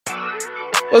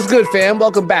What's good, fam?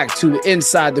 Welcome back to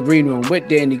Inside the Green Room with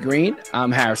Danny Green.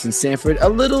 I'm Harrison Sanford. A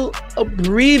little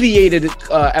abbreviated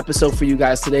episode for you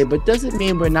guys today, but doesn't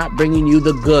mean we're not bringing you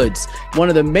the goods. One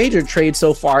of the major trades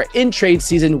so far in trade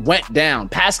season went down.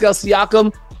 Pascal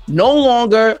Siakam, no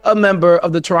longer a member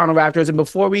of the Toronto Raptors. And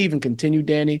before we even continue,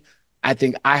 Danny, I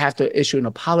think I have to issue an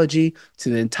apology to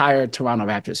the entire Toronto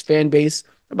Raptors fan base.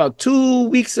 About 2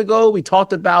 weeks ago, we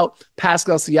talked about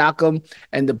Pascal Siakam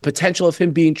and the potential of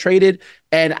him being traded.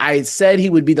 And I said he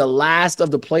would be the last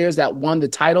of the players that won the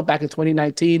title back in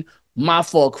 2019. My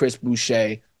fault, Chris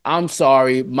Boucher. I'm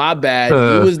sorry. My bad.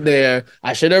 You was there.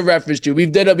 I should have referenced you. We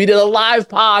did a live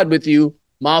pod with you.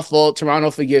 My fault.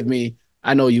 Toronto, forgive me.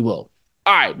 I know you will.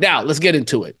 All right, now let's get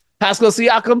into it. Pascal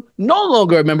Siakam, no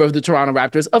longer a member of the Toronto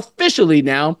Raptors, officially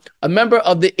now a member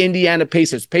of the Indiana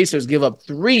Pacers. Pacers give up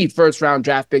 3 first-round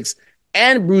draft picks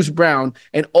and Bruce Brown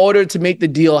in order to make the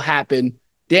deal happen.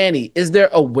 Danny, is there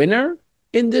a winner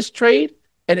in this trade?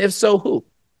 And if so, who?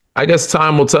 I guess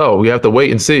time will tell. We have to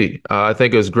wait and see. I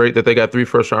think it was great that they got 3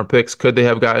 first-round picks. Could they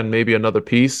have gotten maybe another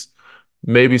piece?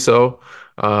 Maybe so.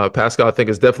 Pascal, I think,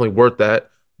 is definitely worth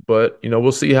that. But,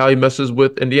 we'll see how he meshes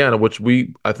with Indiana, which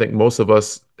I think most of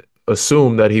us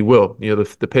assume that he will.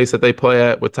 The pace that they play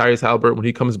at with Tyrese Haliburton when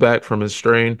he comes back from his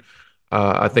strain,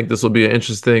 I think this will be an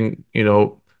interesting,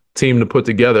 team to put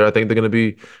together. I think they're going to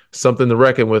be something to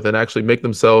reckon with and actually make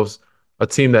themselves a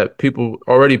team that people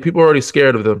are already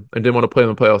scared of them and didn't want to play in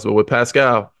the playoffs. But with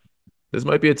Pascal, this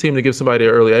might be a team to give somebody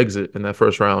an early exit in that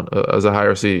first round as a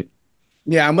higher seed.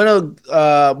 Yeah,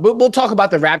 we'll talk about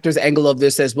the Raptors angle of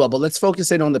this as well, but let's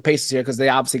focus in on the Pacers here because they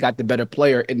obviously got the better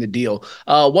player in the deal.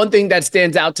 One thing that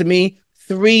stands out to me,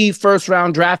 3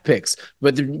 first-round draft picks,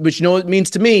 which you know what it means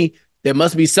to me. There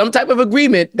must be some type of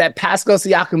agreement that Pascal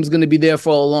Siakam is going to be there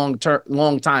for a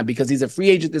long time because he's a free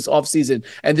agent this offseason,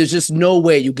 and there's just no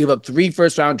way you give up 3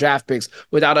 first-round draft picks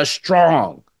without a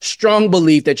strong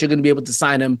belief that you're going to be able to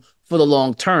sign him for the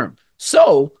long term.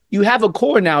 So you have a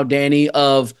core now, Danny,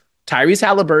 of Tyrese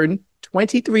Haliburton,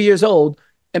 23 years old,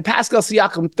 and Pascal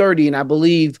Siakam, 30, and I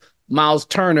believe Miles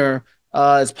Turner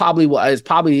is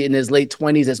probably in his late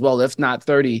 20s as well, if not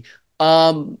 30.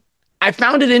 I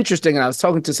found it interesting, and I was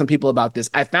talking to some people about this.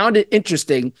 I found it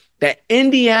interesting that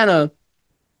Indiana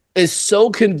is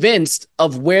so convinced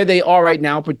of where they are right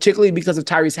now, particularly because of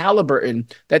Tyrese Haliburton,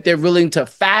 that they're willing to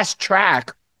fast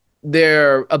track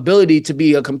their ability to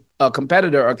be a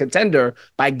competitor or contender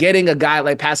by getting a guy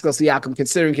like Pascal Siakam,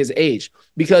 considering his age.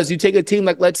 Because you take a team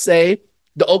like, let's say,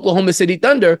 the Oklahoma City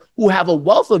Thunder, who have a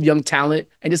wealth of young talent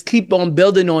and just keep on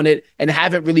building on it and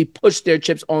haven't really pushed their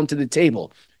chips onto the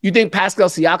table. You think Pascal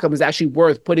Siakam is actually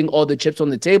worth putting all the chips on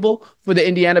the table for the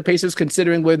Indiana Pacers,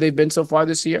 considering where they've been so far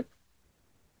this year?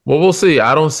 Well, we'll see.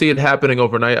 I don't see it happening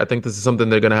overnight. I think this is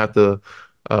something they're going to have to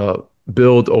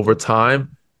build over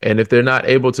time. And if they're not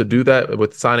able to do that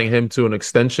with signing him to an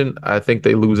extension, I think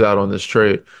they lose out on this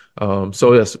trade.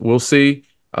 So, yes, we'll see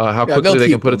how quickly they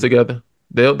can put it together.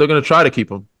 They're going to try to keep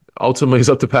him. Ultimately, it's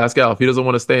up to Pascal. If he doesn't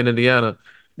want to stay in Indiana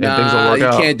and things don't work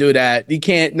out. You can't do that. You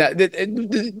can't.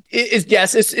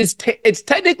 It's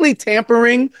technically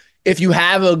tampering if you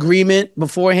have an agreement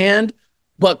beforehand.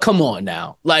 But come on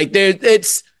now. Like,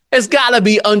 it's got to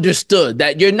be understood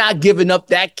that you're not giving up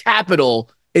that capital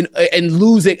and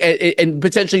losing and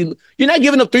potentially you're not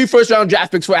giving up 3 first-round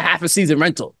draft picks for a half a season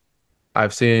rental.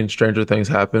 I've seen stranger things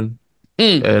happen.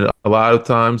 And a lot of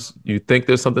times you think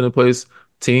there's something in place,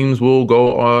 teams will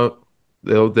go on,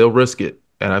 they'll risk it.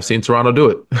 And I've seen Toronto do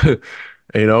it,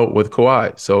 with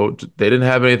Kawhi. So they didn't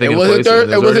have anything in place.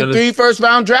 It wasn't 3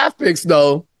 first-round draft picks,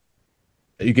 though.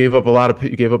 You gave up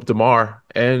you gave up DeMar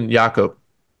and Jakob.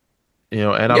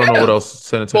 And I don't know what else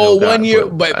San Antonio got. 1 year,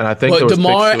 but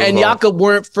DeMar and Jakob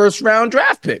weren't first-round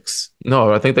draft picks.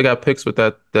 No, I think they got picks with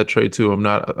that trade too. I'm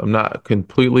not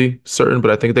completely certain, but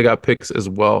I think they got picks as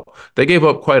well. They gave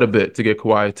up quite a bit to get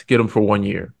Kawhi, to get him for 1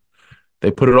 year.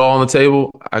 They put it all on the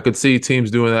table. I could see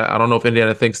teams doing that. I don't know if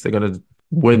Indiana thinks they're going to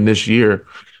win this year.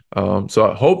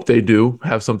 So I hope they do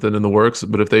have something in the works,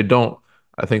 but if they don't,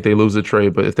 I think they lose the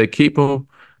trade. But if they keep him,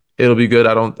 it'll be good.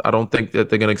 I don't think that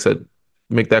they're going to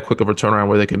make that quick of a turnaround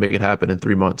where they can make it happen in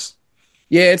 3 months.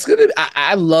 Yeah, it's gonna.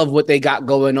 I love what they got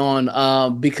going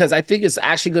on because I think it's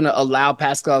actually going to allow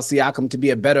Pascal Siakam to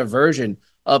be a better version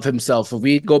of himself. If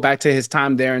we go back to his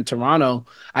time there in Toronto,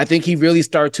 I think he really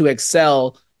started to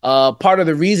excel. Part of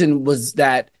the reason was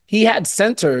that he had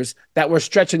centers that were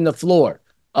stretching the floor.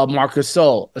 Marc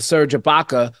Gasol, Serge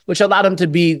Ibaka, which allowed him to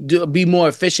be more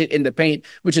efficient in the paint,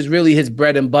 which is really his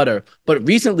bread and butter. But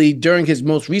recently, during his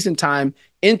most recent time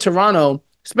in Toronto,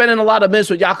 spending a lot of minutes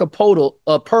with Jakob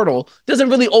Poeltl doesn't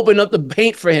really open up the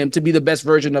paint for him to be the best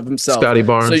version of himself. Scotty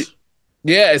Barnes.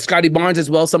 Yeah, Scotty Barnes as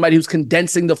well, somebody who's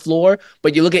condensing the floor.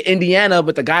 But you look at Indiana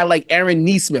with a guy like Aaron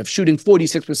Nesmith shooting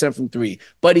 46% from three.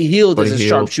 Buddy Hield is Buddy a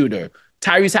sharp Hield. shooter.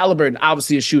 Tyrese Haliburton,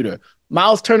 obviously a shooter.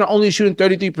 Miles Turner only shooting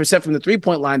 33% from the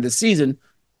three-point line this season,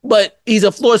 but he's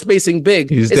a floor spacing big.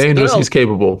 He's dangerous. He's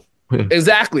capable.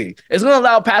 Exactly. It's going to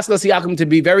allow Pascal Siakam to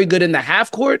be very good in the half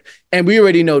court. And we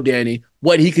already know, Danny,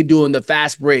 what he could do in the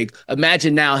fast break.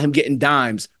 Imagine now him getting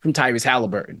dimes from Tyrese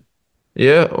Haliburton.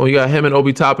 Yeah, well, you got him and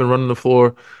Obi Toppin running the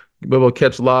floor, be able to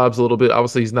catch lobs a little bit.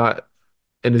 Obviously, he's not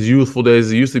in his youthful days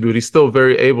as he used to be, but he's still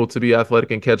very able to be athletic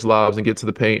and catch lobs and get to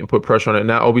the paint and put pressure on it.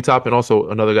 Now, Obi Toppin also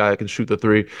another guy that can shoot the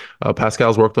three.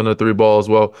 Pascal's worked on the three ball as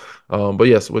well. But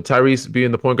yes, with Tyrese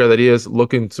being the point guard that he is,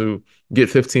 looking to get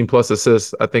 15 plus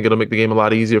assists, I think it'll make the game a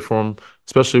lot easier for him,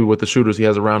 especially with the shooters he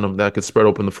has around him that could spread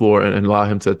open the floor and allow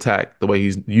him to attack the way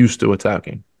he's used to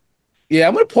attacking. Yeah,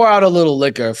 I'm going to pour out a little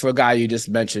liquor for a guy you just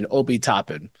mentioned, Obi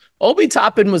Toppin. Obi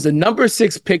Toppin was the number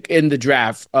 6 pick in the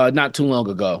draft not too long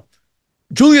ago.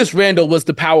 Julius Randle was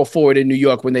the power forward in New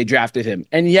York when they drafted him,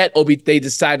 and yet they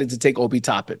decided to take Obi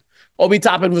Toppin. Obi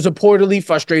Toppin was reportedly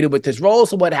frustrated with his role,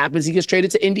 so what happens? He gets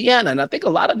traded to Indiana, and I think a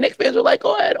lot of Knicks fans were like,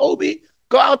 go ahead, Obi,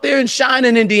 go out there and shine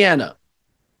in Indiana.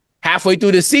 Halfway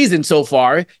through the season so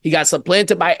far, he got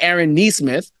supplanted by Aaron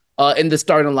Nesmith in the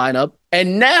starting lineup,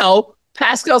 and now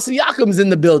Pascal Siakam's in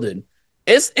the building.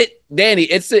 Danny,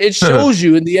 it shows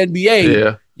you in the NBA,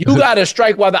 Yeah. you got to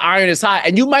strike while the iron is hot,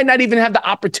 and you might not even have the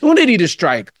opportunity to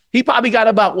strike. He probably got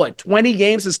about 20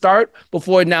 games to start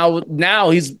before now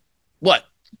he's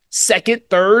second,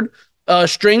 third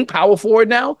string power forward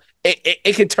now.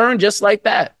 It could turn just like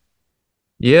that.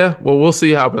 Yeah, well, we'll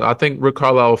see how. I think Rick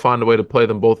Carlisle will find a way to play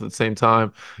them both at the same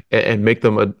time and make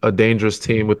them a dangerous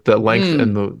team with the length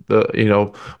and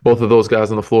the both of those guys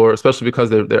on the floor, especially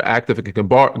because they're active and can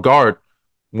guard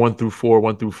 1 through 4,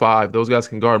 1 through 5. Those guys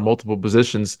can guard multiple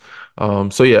positions.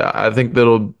 So yeah, I think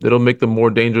it'll make them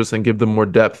more dangerous and give them more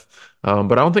depth.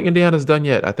 But I don't think Indiana's done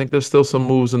yet. I think there's still some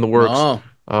moves in the works.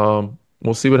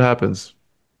 We'll see what happens.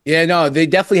 Yeah, no, they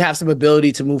definitely have some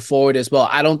ability to move forward as well.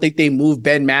 I don't think they moved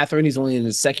Ben Mathurin. He's only in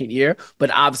his second year, but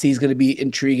obviously he's going to be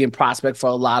intriguing prospect for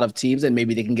a lot of teams, and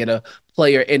maybe they can get a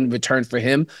player in return for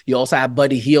him. You also have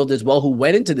Buddy Hield as well, who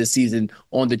went into the season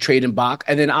on the trading block.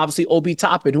 And then obviously Obi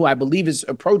Toppin, who I believe is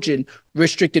approaching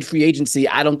restricted free agency.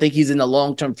 I don't think he's in the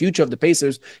long-term future of the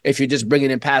Pacers if you're just bringing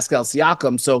in Pascal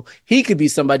Siakam. So he could be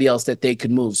somebody else that they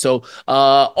could move. So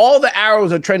all the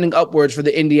arrows are trending upwards for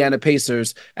the Indiana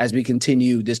Pacers as we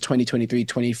continue this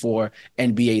 2023-24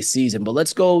 NBA season. But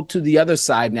let's go to the other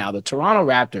side now, the Toronto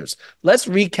Raptors. Let's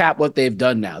recap what they've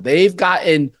done now. They've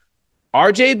gotten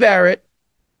RJ Barrett,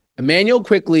 Emmanuel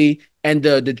Quickley, and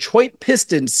the Detroit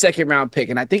Pistons second round pick.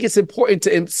 And I think it's important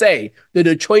to say the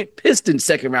Detroit Pistons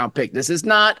second round pick. This is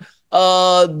not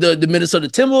the Minnesota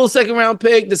Timberwolves second round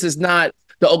pick. This is not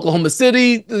the Oklahoma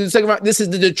City second round. This is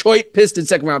the Detroit Pistons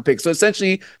second round pick. So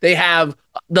essentially they have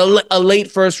a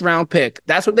late first round pick.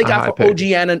 That's what they got for OG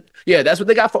Anunoby. Yeah, that's what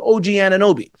they got for OG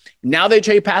Anunoby. Now they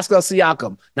trade Pascal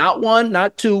Siakam. Not 1,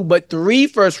 not 2, but 3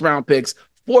 first round picks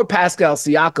for Pascal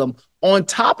Siakam. On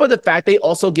top of the fact they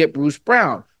also get Bruce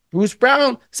Brown. Bruce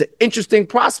Brown is an interesting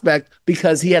prospect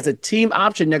because he has a team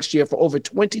option next year for over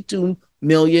 $22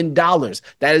 million. That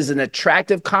is an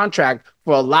attractive contract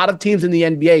for a lot of teams in the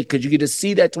NBA because you get to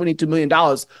see that $22 million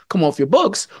come off your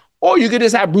books, or you could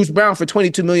just have Bruce Brown for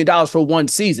 $22 million for one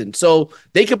season. So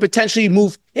they could potentially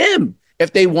move him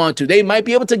if they want to. They might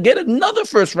be able to get another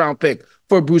first round pick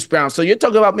for Bruce Brown. So you're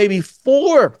talking about maybe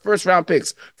 4 first round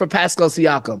picks for Pascal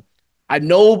Siakam. I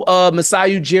know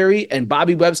Masai Ujiri and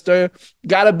Bobby Webster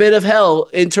got a bit of hell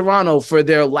in Toronto for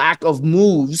their lack of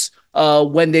moves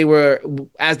when they were,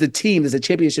 as the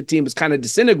championship team was kind of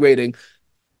disintegrating.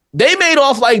 They made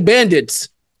off like bandits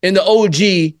in the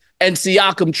OG and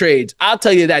Siakam trades. I'll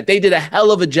tell you that. They did a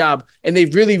hell of a job, and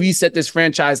they've really reset this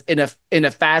franchise in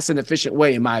a fast and efficient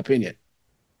way, in my opinion.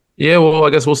 Yeah, well, I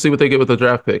guess we'll see what they get with the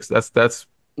draft picks. That's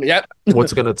Yep.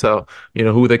 what's going to tell,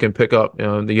 who they can pick up.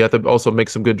 You have to also make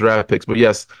some good draft picks. But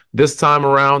yes, this time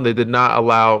around, they did not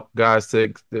allow guys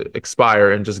to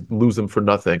expire and just lose them for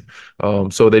nothing.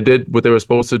 So they did what they were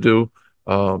supposed to do.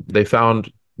 They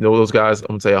found, those guys, I'm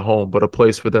going to say a home, but a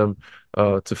place for them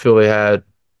to feel they had,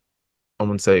 I'm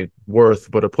going to say worth,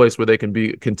 but a place where they can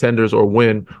be contenders or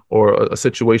win, or a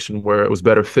situation where it was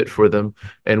better fit for them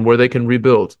and where they can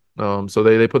rebuild. So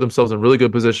they put themselves in a really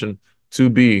good position to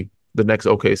be the next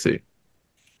OKC.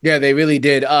 Yeah, they really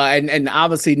did. And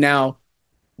obviously now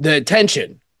the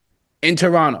attention in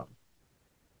Toronto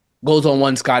goes on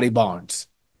one Scotty Barnes.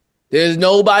 There's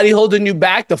nobody holding you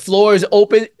back. The floor is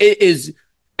open. It is,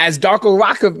 as Darko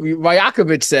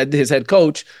Rajakovic said, his head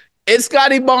coach, It's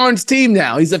Scotty Barnes' team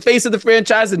now. He's the face of the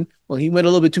franchise, and well, he went a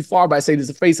little bit too far by saying he's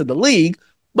the face of the league.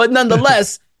 But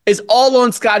nonetheless, it's all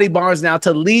on Scotty Barnes now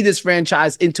to lead this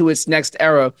franchise into its next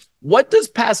era. What does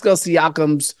Pascal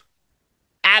Siakam's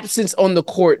absence on the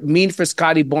court mean for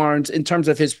Scotty Barnes in terms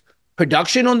of his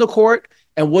production on the court?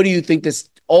 And what do you think this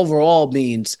overall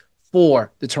means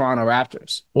for the Toronto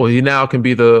Raptors? Well, he now can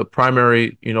be the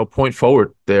primary, point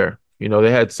forward there.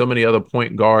 They had so many other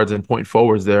point guards and point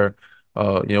forwards there.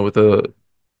 With the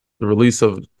release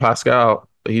of Pascal,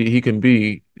 he can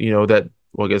be,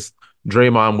 I guess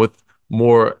Draymond with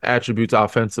more attributes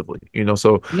offensively,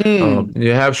 So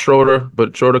you have Schroeder,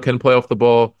 but Schroeder can play off the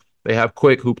ball. They have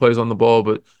Quick, who plays on the ball,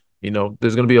 but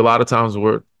there's going to be a lot of times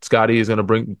where Scotty is going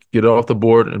to get it off the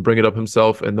board and bring it up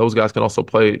himself, and those guys can also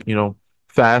play,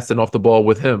 fast and off the ball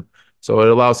with him. So it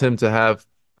allows him to have,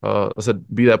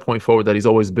 be that point forward that he's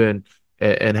always been,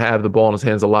 and have the ball in his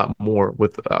hands a lot more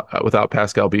without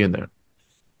Pascal being there.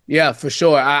 Yeah, for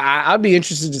sure. I'd be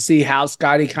interested to see how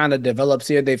Scotty kind of develops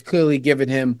here. They've clearly given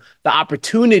him the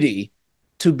opportunity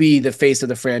to be the face of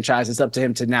the franchise. It's up to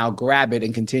him to now grab it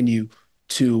and continue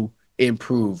to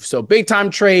improve. So big time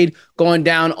trade going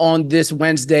down on this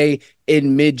Wednesday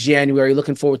in mid-January.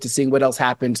 Looking forward to seeing what else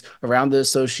happens around the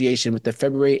association with the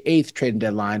February 8th trading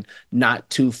deadline not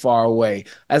too far away.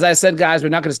 As I said, guys, we're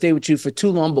not going to stay with you for too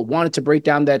long, but wanted to break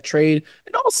down that trade.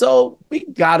 And also, we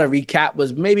got to recap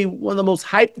was maybe one of the most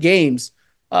hyped games,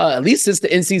 at least since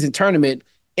the in-season tournament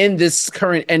in this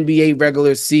current NBA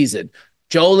regular season.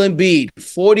 Joel Embiid,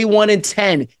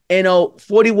 41-10,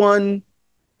 41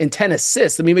 and 10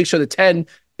 assists. Let me make sure the 10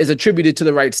 is attributed to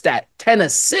the right stat. 10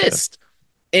 assists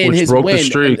in his win.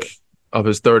 Which broke the streak of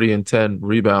his 30-10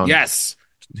 rebound. Yes.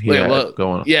 Going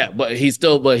on. Yeah, but he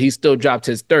still dropped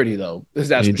his 30 though.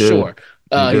 That's for sure.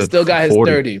 He still got his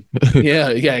 40. 30.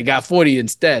 Yeah, he got 40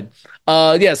 instead.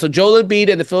 So Joel Embiid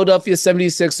and the Philadelphia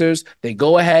 76ers, they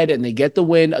go ahead and they get the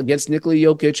win against Nikola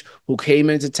Jokic, who came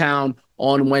into town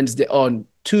on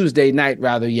Tuesday night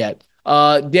rather yet.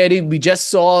 Daddy, we just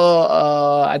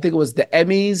saw, I think it was the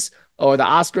Emmys or the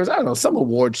Oscars. I don't know, some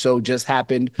award show just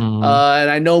happened. Mm-hmm. And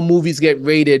I know movies get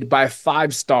rated by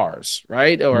 5 stars,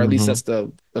 right? Or at least that's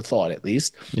the thought, at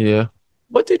least. Yeah.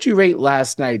 What did you rate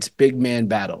last night's big man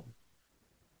battle?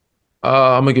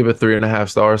 I'm going to give it 3.5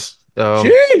 stars.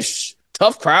 Sheesh.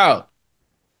 Tough crowd.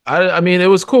 I mean, it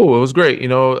was cool. It was great.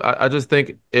 I just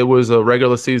think it was a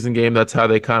regular season game. That's how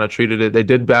they kind of treated it. They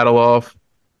did battle off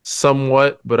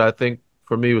somewhat, but I think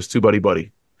for me it was too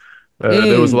buddy.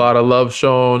 There was a lot of love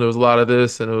shown. There was a lot of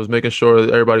this, and it was making sure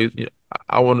that everybody.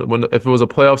 If it was a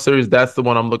playoff series, that's the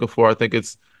one I'm looking for. I think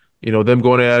it's, them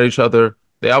going at each other.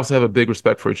 They obviously have a big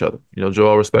respect for each other.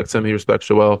 Joel respects him. He respects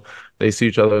Joel. They see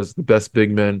each other as the best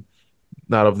big men,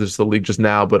 not of just the league just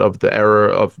now, but of the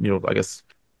era of I guess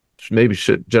maybe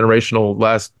generational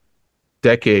last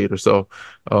decade or so.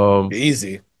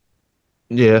 Easy.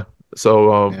 Yeah.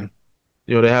 So. Yeah.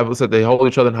 They hold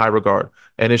each other in high regard,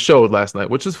 and it showed last night,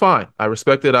 which is fine. I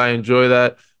respect it. I enjoy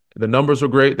that. The numbers were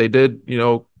great. They did,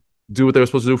 do what they were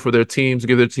supposed to do for their teams,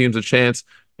 give their teams a chance.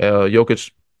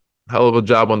 Jokic, hell of a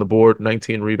job on the board,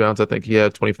 19 rebounds. I think he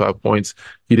had 25 points.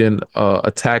 He didn't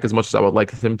attack as much as I would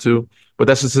like him to, but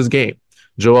that's just his game.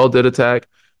 Joel did attack.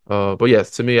 But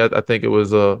yes, to me, I think it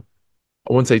was, I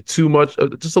wouldn't say too much,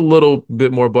 just a little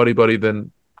bit more buddy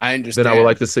than I understand. Then I would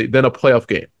like to see a playoff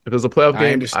game. If there's a playoff game,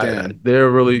 I understand. They're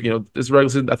really, this regular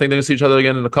season. I think they're gonna see each other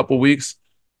again in a couple weeks.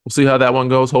 We'll see how that one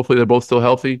goes. Hopefully, they're both still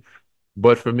healthy.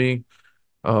 But for me,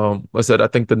 like I said, I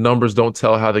think the numbers don't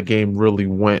tell how the game really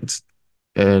went.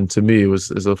 And to me, it was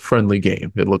a friendly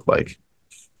game. It looked like.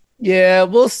 Yeah,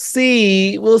 we'll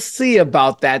see. We'll see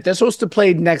about that. They're supposed to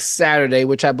play next Saturday,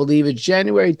 which I believe is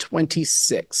January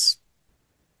 26th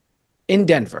in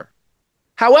Denver.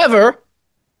 However,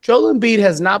 Joel Embiid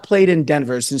has not played in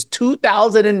Denver since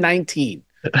 2019.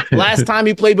 Last time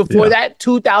he played before that,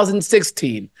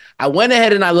 2016. I went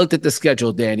ahead and I looked at the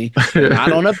schedule, Danny. They're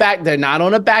not on a back. They're not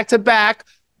on a back-to-back.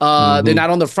 They're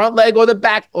not on the front leg or the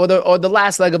back or the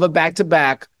last leg of a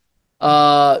back-to-back.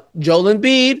 Joel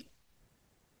Embiid,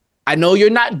 I know you're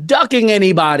not ducking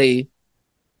anybody,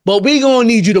 but we gonna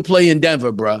need you to play in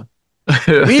Denver, bruh.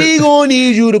 We gonna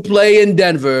need you to play in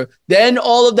Denver. Then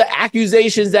all of the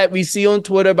accusations that we see on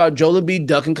Twitter about Joel Embiid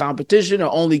ducking competition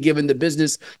or only giving the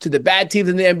business to the bad teams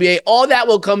in the NBA, all that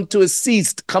will come to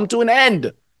an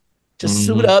end. Just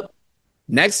suit up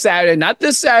next Saturday, not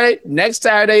this Saturday, next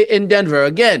Saturday in Denver.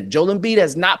 Again, Joel Embiid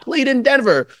has not played in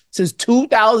Denver since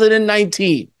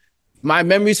 2019. My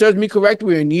memory serves me correct.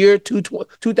 We're in year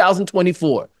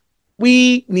 2024.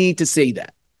 We need to say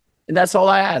that. And that's all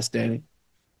I ask, Danny.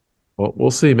 Well,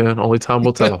 we'll see, man. Only time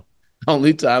will tell.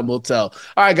 Only time will tell.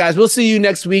 All right, guys, we'll see you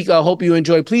next week. I hope you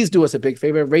enjoy. Please do us a big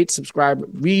favor. Rate, subscribe,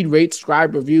 rate,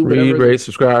 subscribe, review, Read, whatever. rate,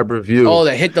 subscribe, review. Oh,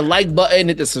 hit the like button,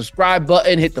 hit the subscribe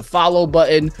button, hit the follow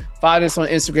button. Find us on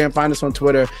Instagram, find us on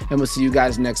Twitter, and we'll see you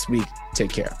guys next week.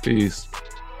 Take care. Peace.